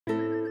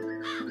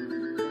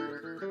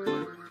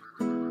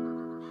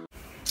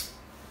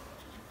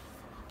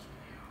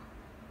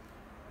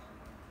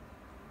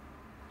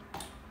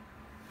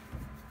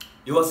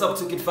Yo, what's up,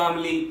 Tukit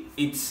family?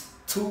 It's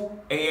 2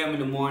 a.m. in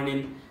the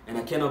morning, and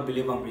I cannot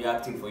believe I'm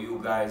reacting for you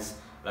guys.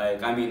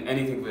 Like, I mean,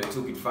 anything for the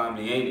Tukit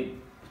family, ain't it?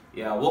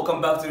 Yeah,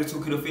 welcome back to the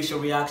Tukit official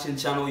reaction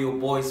channel. Your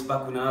boy's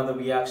back with another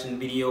reaction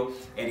video,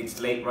 and it's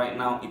late right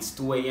now. It's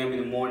 2 a.m. in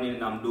the morning,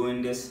 and I'm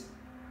doing this.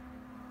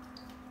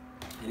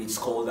 And it's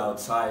cold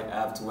outside. I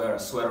have to wear a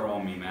sweater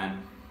on me,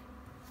 man.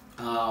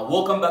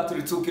 Welcome back to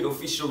the Tukit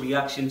official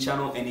reaction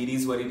channel, and it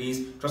is what it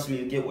is. Trust me,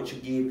 you get what you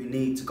give. You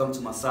need to come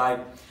to my side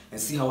and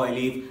see how I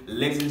live.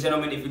 Ladies and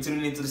gentlemen, if you're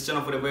tuning into this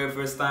channel for the very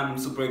first time, I'm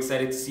super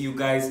excited to see you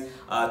guys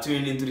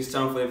tuning into this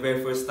channel for the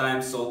very first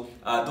time. So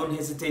don't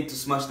hesitate to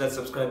smash that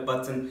subscribe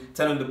button,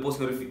 turn on the post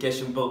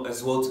notification bell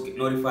as well to get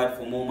notified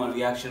for more my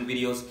reaction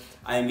videos.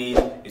 I mean,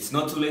 it's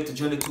not too late to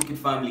join the Tukit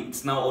family.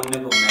 It's now or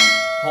never, man.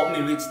 Help me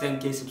reach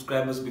 10k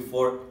subscribers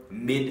before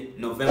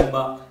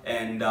mid-November,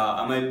 and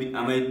I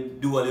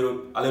might do a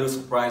little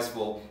surprise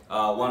for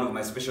one of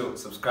my special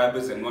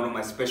subscribers and one of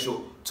my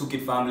special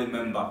Tukit family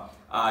member.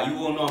 You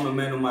all know I'm a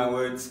man of my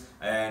words,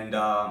 and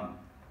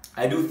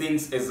I do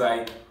things as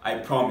I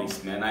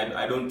promise, man.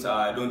 I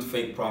don't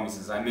fake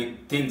promises. I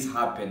make things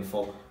happen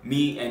for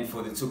me and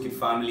for the Tukit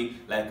family,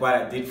 like what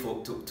I did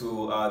for the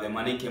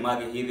Manike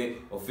Magehide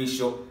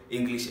official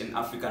English and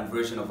African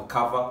version of a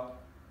cover.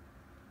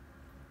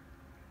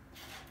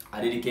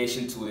 A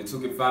dedication to the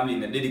Tukit family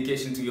and a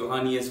dedication to your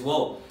honey as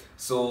well.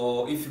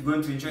 So if you're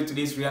going to enjoy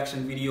today's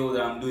reaction video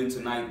that I'm doing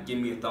tonight, give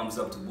me a thumbs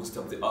up to boost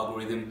up the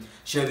algorithm.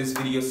 Share this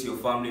video to your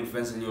family and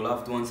friends and your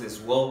loved ones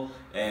as well,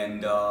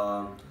 and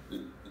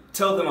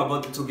tell them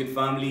about the Tukit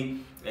family.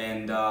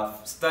 And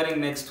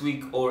starting next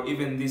week, or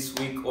even this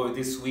week or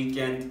this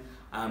weekend,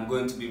 I'm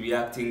going to be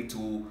reacting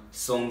to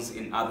songs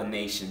in other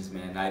nations,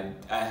 man.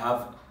 I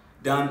have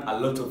done a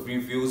lot of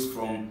reviews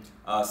from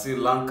Sri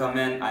Lanka,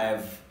 man. I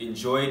have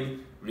enjoyed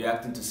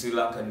reacting to Sri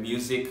Lankan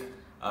music.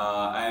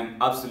 I am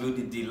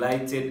absolutely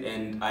delighted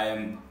and I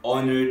am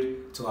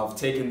honored to have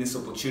taken this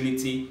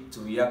opportunity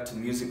to react to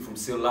music from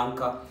Sri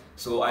Lanka.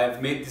 So I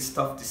have made this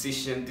tough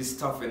decision, this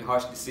tough and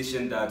harsh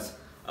decision, that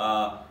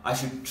I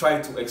should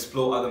try to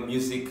explore other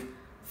music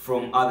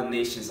from other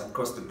nations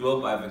across the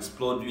globe. I have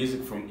explored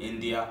music from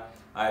India,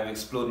 I have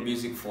explored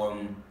music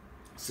from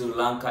Sri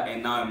Lanka,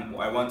 and now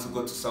I want to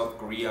go to South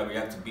Korea,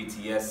 react to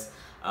BTS.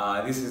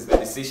 This is the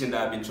decision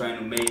that I've been trying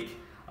to make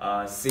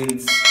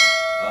since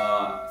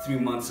 3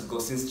 months ago,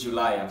 since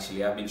July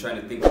actually. I've been trying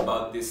to think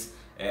about this,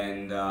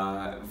 and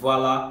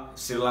voila,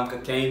 Sri Lanka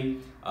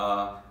came.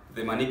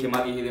 The Manike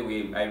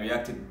Magehide, I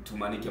reacted to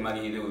Manike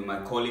Magehide with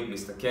my colleague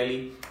Mr.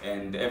 Kelly,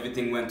 and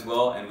everything went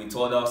well, and we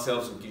told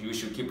ourselves we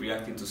should keep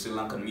reacting to Sri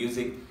Lankan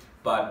music.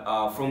 But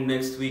from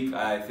next week,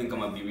 I think I'm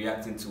going to be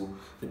reacting to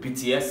the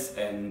BTS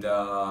and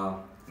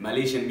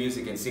Malaysian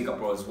music and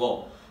Singapore as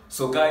well.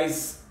 So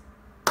guys,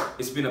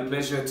 it's been a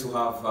pleasure to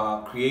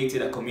have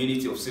created a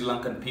community of Sri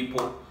Lankan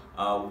people.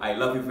 I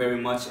love you very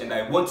much, and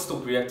I won't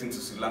stop reacting to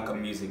Sri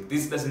Lankan music.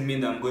 This doesn't mean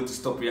that I'm going to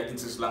stop reacting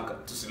to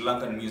Sri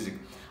Lankan music.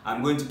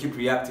 I'm going to keep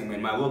reacting,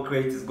 and my work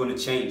rate is going to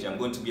change. I'm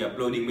going to be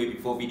uploading maybe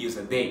 4 videos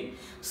a day.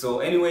 So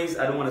anyways,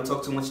 I don't want to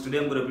talk too much today.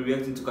 I'm going to be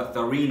reacting to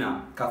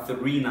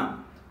Kathirina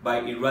by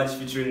IRAJ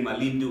featuring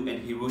Malindu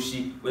and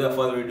Hirushi. Without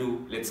further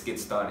ado, let's get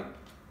started.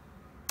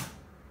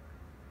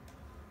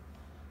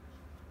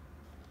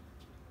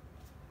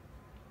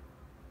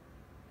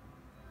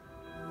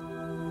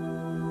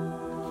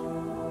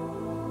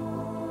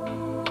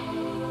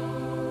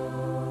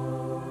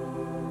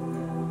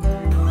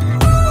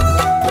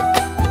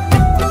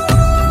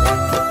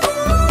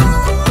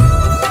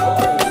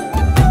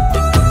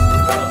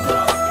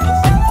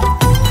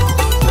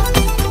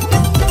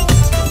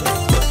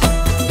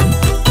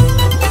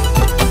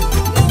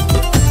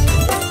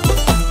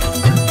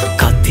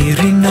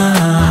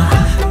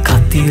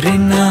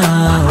 Kathirina,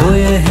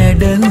 oya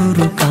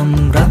hedahuru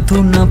kam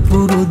ratuna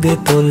puru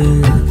detol.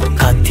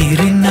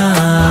 Kathirina,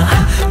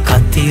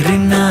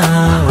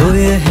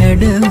 oya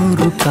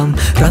hedahuru kam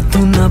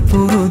ratuna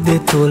puru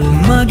detol.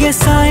 Mage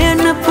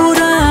sayana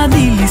pura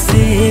dili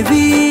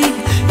sevi,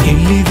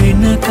 hilli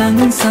venakan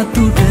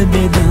satuta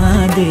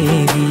beda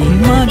devi.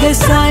 Mage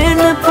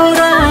sayana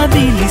pura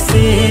dili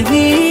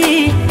sevi,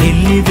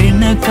 hilli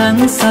venakan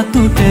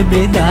satuta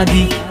beda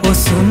di. O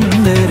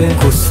sundara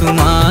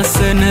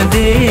kusumāsana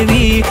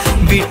devi,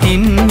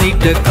 vitin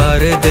vita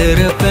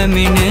karadara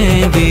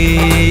paminevi.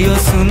 O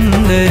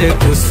sundara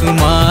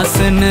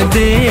kusumāsana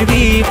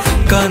devi,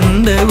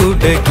 kanda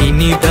uda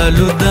kini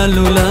dalu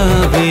dalu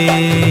lave.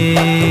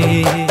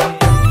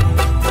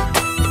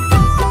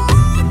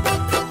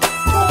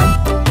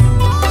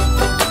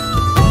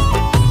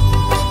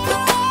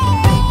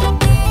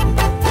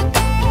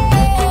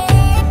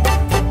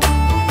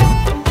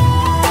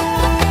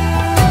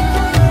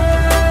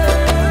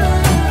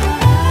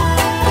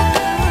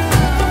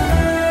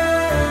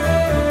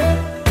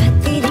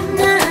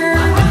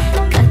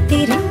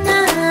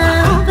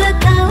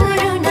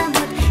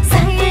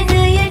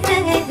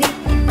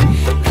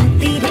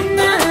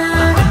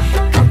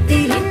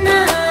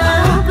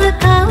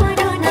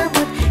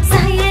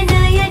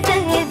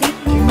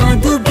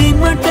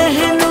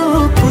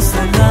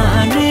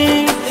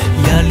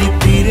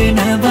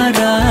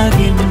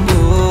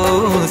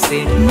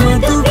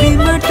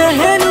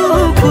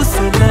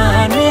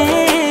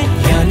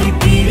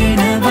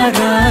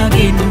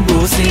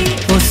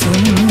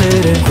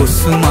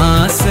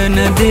 කුසුමාසන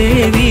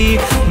දේවී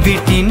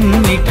විටින්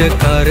විට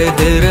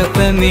කරදර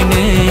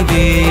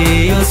පැමිණේවී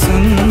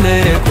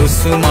සුන්දර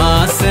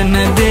කුසුමාසන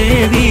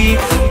දේවී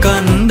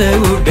කන්ද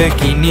උඩ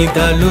කිනි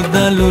දලු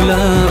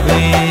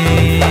දලුලාවේ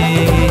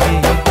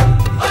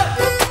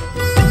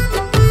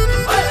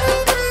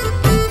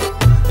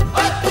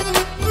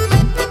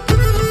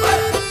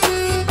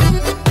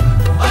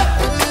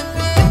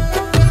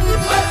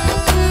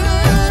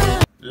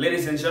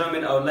Ladies and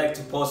gentlemen, I would like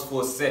to pause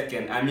for a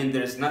second. I mean,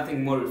 there's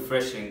nothing more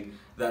refreshing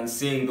than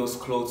seeing those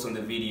clothes on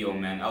the video,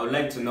 man. I would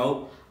like to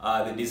know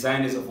the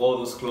designers of all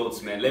those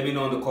clothes, man. Let me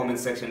know in the comment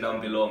section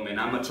down below, man.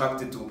 I'm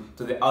attracted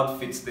to the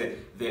outfits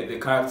the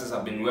characters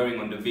have been wearing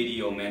on the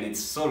video, man. It's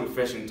so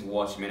refreshing to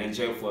watch, man, and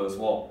joyful as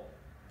well.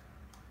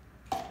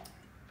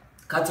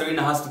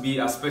 Kathirina has to be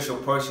a special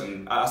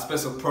person.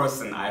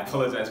 I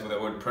apologize for the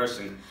word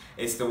person.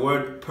 It's the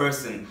word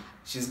person.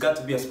 She's got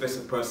to be a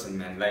special person,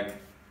 man. Like,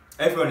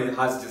 everyone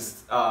has just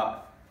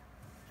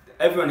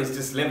everyone is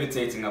just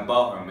levitating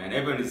about her, man.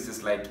 Everyone is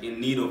just like in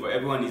need of her.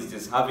 Everyone is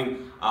just having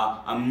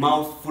a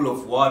mouth full of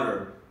water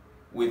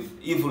with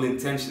evil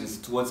intentions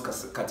towards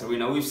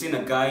Kathirina. We've seen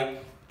a guy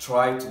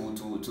try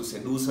to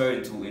seduce her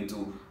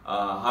into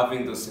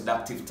having those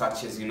seductive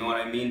touches, you know what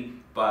I mean?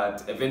 But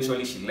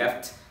eventually she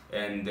left,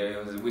 and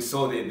we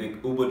saw the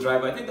Uber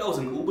driver. I think that was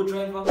an Uber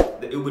driver.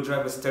 The Uber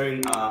driver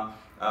staring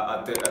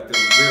at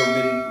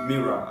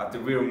the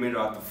rear mirror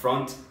at the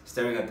front,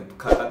 staring at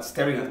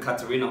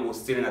Kathirina, who was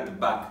staring at the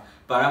back.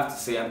 But I have to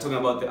say, I'm talking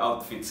about the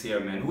outfits here,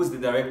 man. Who's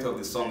the director of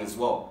the song as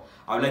well?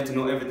 I would like to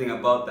know everything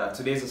about that.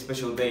 Today's a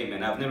special day,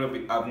 man. I've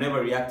never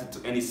reacted to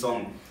any song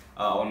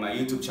on my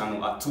YouTube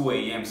channel at 2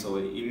 a.m. so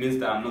it means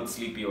that I'm not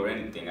sleepy or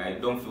anything. I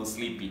don't feel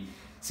sleepy.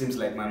 Seems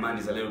like my mind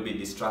is a little bit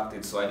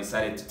distracted, so I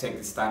decided to take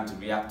this time to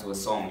react to a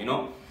song, you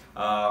know?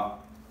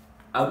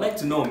 I would like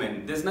to know,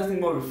 man, there's nothing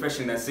more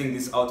refreshing than seeing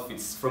these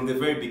outfits. From the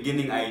very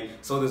beginning, I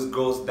saw those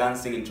girls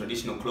dancing in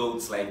traditional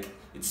clothes. Like,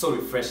 it's so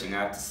refreshing,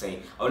 I have to say.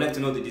 I would like to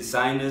know the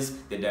designers,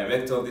 the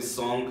director of this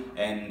song,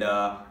 and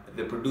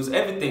the producer,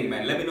 everything,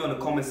 man. Let me know in the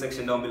comment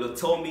section down below.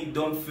 Tell me,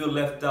 don't feel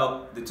left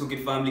out. The Took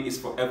It family is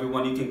for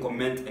everyone. You can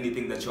comment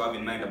anything that you have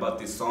in mind about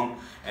this song,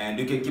 and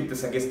you can keep the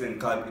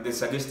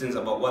suggestions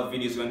about what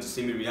videos you want to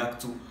see me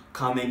react to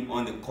coming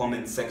on the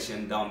comment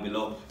section down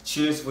below.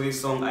 Cheers for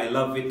this song. I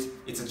love it.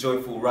 It's a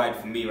joyful ride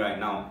for me right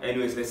now.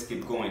 Anyways, let's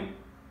keep going.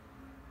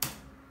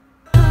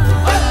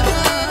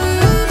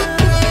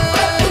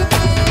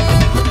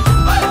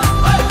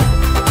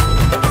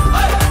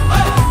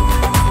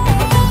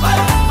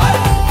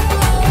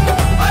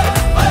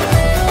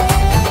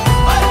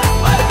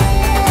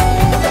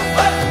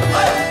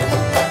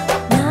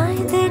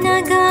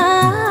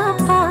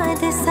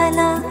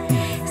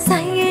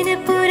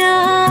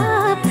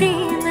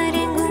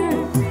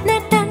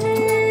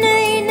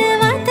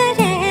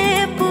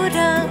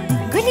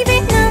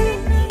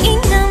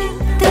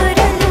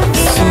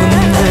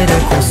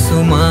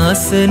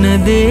 කුසුමාසන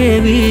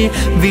දේවී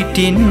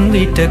විටින්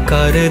විට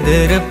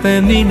කරදර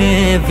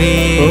පැමිණේවී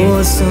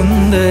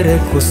සුන්දර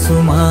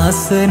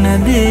කුසුමාසන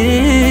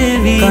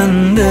දේවී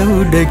කන්ද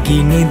උඩ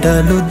කිනි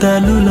දලු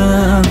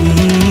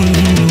දලුලාවී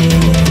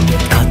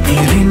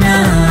Kathirina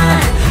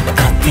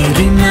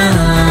Kathirina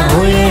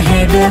ඔය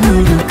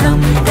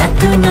හැඩනුරුකම්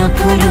දතුන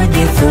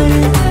පුරුදෙසොල්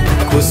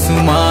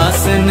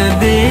කුසුමාසන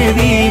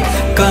දේවී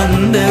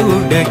කන්ද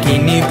උඩ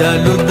කිනි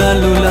දලු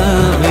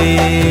දලුලාවේ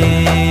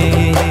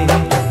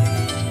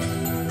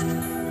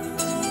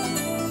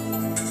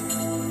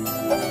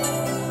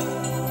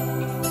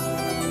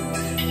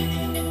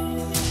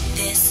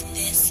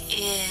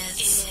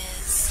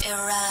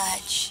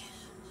IRAJ.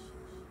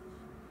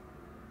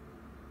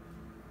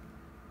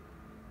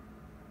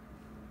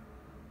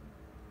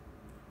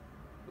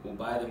 Well,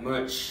 buy the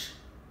merch.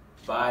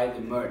 Buy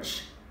the merch.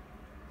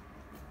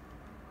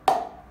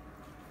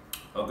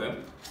 Okay.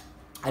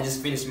 I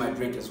just finished my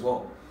drink as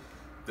well.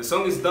 The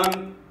song is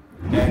done,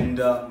 and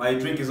my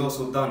drink is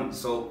also done.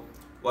 So,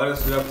 what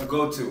else do we have to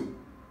go to?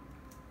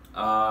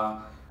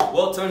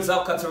 Well, turns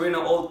out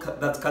all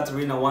that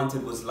Kathirina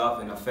wanted was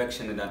love and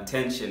affection and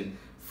attention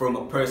from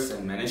a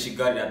person, man, and she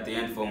got it at the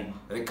end from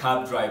the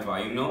cab driver,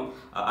 you know.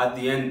 At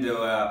the end, they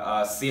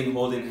were seen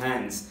holding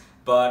hands.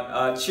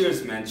 But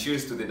cheers, man.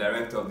 Cheers to the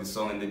director of the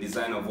song and the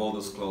designer of all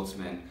those clothes,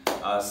 man.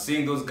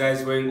 Seeing those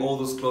guys wearing all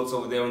those clothes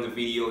over there on the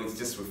video, it's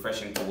just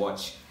refreshing to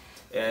watch.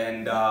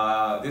 And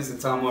this is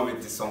the time I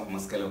rate this song from a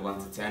scale of 1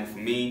 to 10. For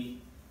me,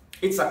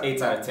 it's an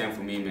 8 out of 10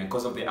 for me, man,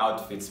 because of the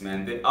outfits,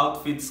 man. The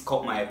outfits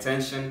caught my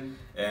attention,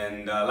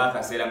 and like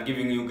I said, I'm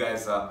giving you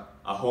guys a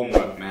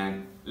homework,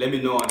 man. Let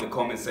me know in the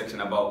comment section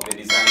about the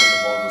designers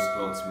of all those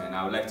clothes, man.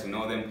 I would like to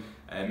know them.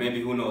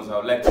 Maybe, who knows, I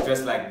would like to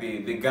dress like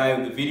the guy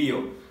on the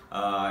video.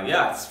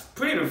 Yeah, it's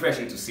pretty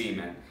refreshing to see,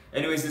 man.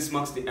 Anyways, this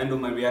marks the end of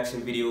my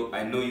reaction video.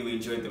 I know you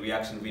enjoyed the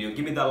reaction video.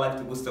 Give me that like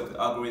to boost up the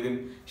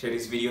algorithm. Share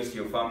this video to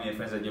your family and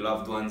friends and your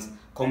loved ones.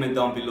 Comment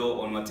down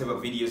below on whatever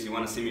videos you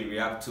want to see me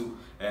react to.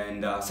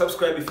 And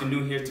subscribe if you're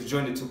new here to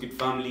join the Took It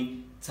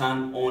family.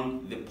 Turn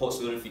on the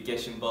post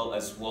notification bell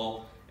as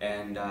well.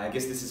 And I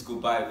guess this is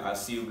goodbye. I'll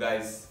see you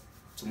guys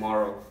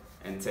tomorrow.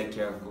 and take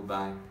care.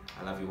 Goodbye.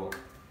 I love you all.